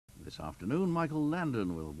This afternoon, Michael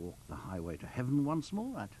Landon will walk the highway to heaven once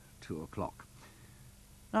more at 2 o'clock.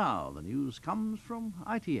 Now, the news comes from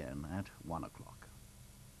ITN at 1 o'clock.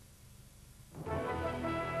 The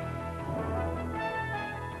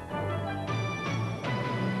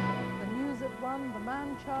news at 1, the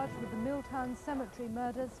man charged with the Milltown Cemetery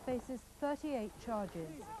murders faces 38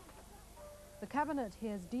 charges. The Cabinet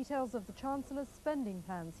hears details of the Chancellor's spending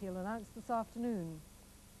plans he'll announce this afternoon.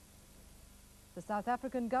 The South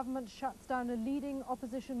African government shuts down a leading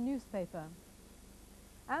opposition newspaper.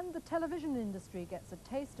 And the television industry gets a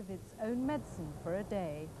taste of its own medicine for a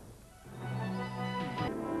day.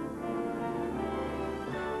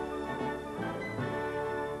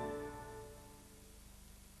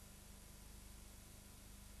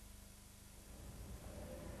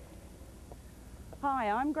 Hi,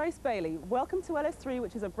 I'm Grace Bailey. Welcome to LS3,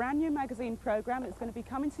 which is a brand new magazine programme that's going to be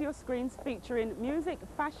coming to your screens featuring music,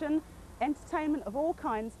 fashion, entertainment of all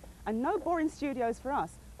kinds, and no boring studios for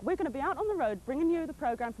us. We're going to be out on the road bringing you the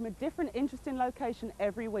programme from a different, interesting location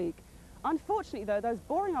every week. Unfortunately, though, those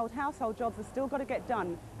boring old household jobs have still got to get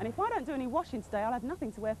done, and if I don't do any washing today, I'll have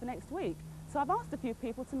nothing to wear for next week. So I've asked a few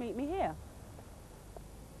people to meet me here.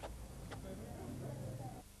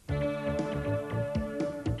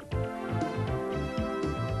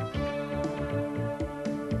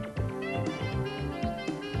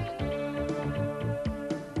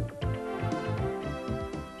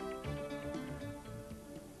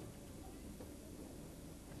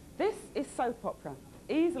 This is Soap Opera,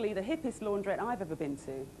 easily the hippest laundrette I've ever been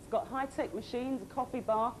to. It's got high-tech machines, a coffee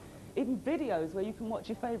bar, even videos where you can watch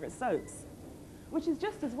your favourite soaps. Which is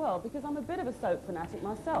just as well, because I'm a bit of a soap fanatic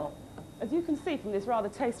myself, as you can see from this rather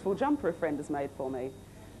tasteful jumper a friend has made for me.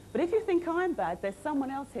 But if you think I'm bad, there's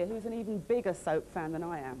someone else here who's an even bigger soap fan than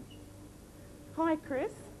I am. Hi,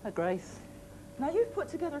 Chris. Hi, Grace. Now, you've put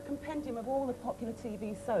together a compendium of all the popular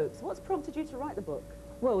TV soaps. What's prompted you to write the book?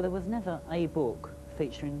 Well, there was never a book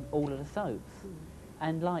featuring all of the soaps.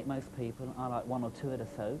 And like most people, I like one or two of the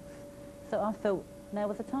soaps. So I felt now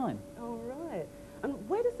was the time. Oh, right. And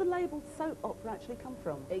where does the label soap opera actually come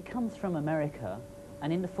from? It comes from America,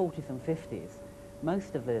 and in the 40s and 50s,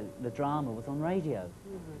 most of the drama was on radio.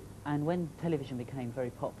 And when television became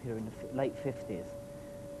very popular in the late 50s,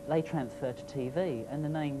 they transferred to TV, and the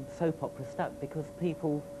name soap opera stuck because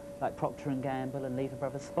people like Procter & Gamble and Lever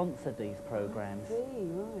Brothers sponsored these programmes. I see,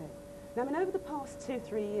 right. Now, I mean, over the past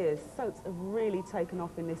 2-3 years, soaps have really taken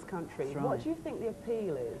off in this country. That's right. What do you think the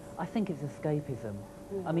appeal is? I think it's escapism.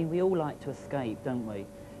 I mean, we all like to escape, don't we?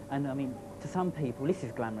 And I mean, to some people, this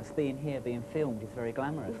is glamorous. Being here, being filmed is very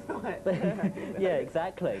glamorous. Right. But, yeah,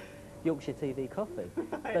 exactly. Yorkshire TV coffee.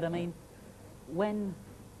 Right. But I mean, when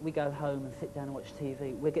we go home and sit down and watch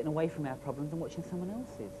TV, we're getting away from our problems and watching someone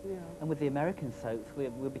else's. Yeah. And with the American soaps,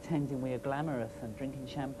 we're pretending we're glamorous and drinking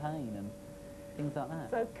champagne and things like that.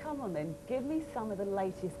 So come on then, give me some of the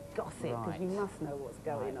latest gossip, because Right. you must know what's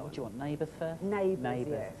going on. What do you want, Neighbours first? Neighbours,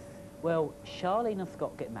 yes. Well, Charlene and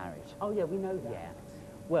Scott get married. Oh yeah, we know that. Yeah.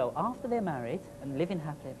 Well, after they're married and living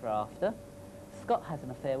happily ever after, Scott has an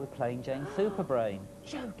affair with plain Jane Superbrain.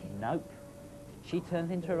 Joking. Nope. She turns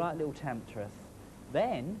into a right little temptress.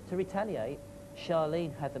 Then, to retaliate,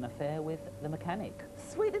 Charlene has an affair with the mechanic.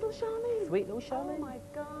 Sweet little Charlene. Sweet little Charlene. Oh my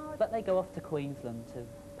God. But they go off to Queensland to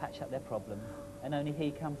patch up their problems, and only he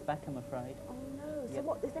comes back, I'm afraid. Oh no. So Yep.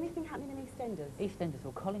 what, is anything happening in EastEnders? EastEnders,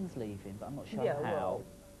 well, Colin's leaving, but I'm not sure Yeah, how. well,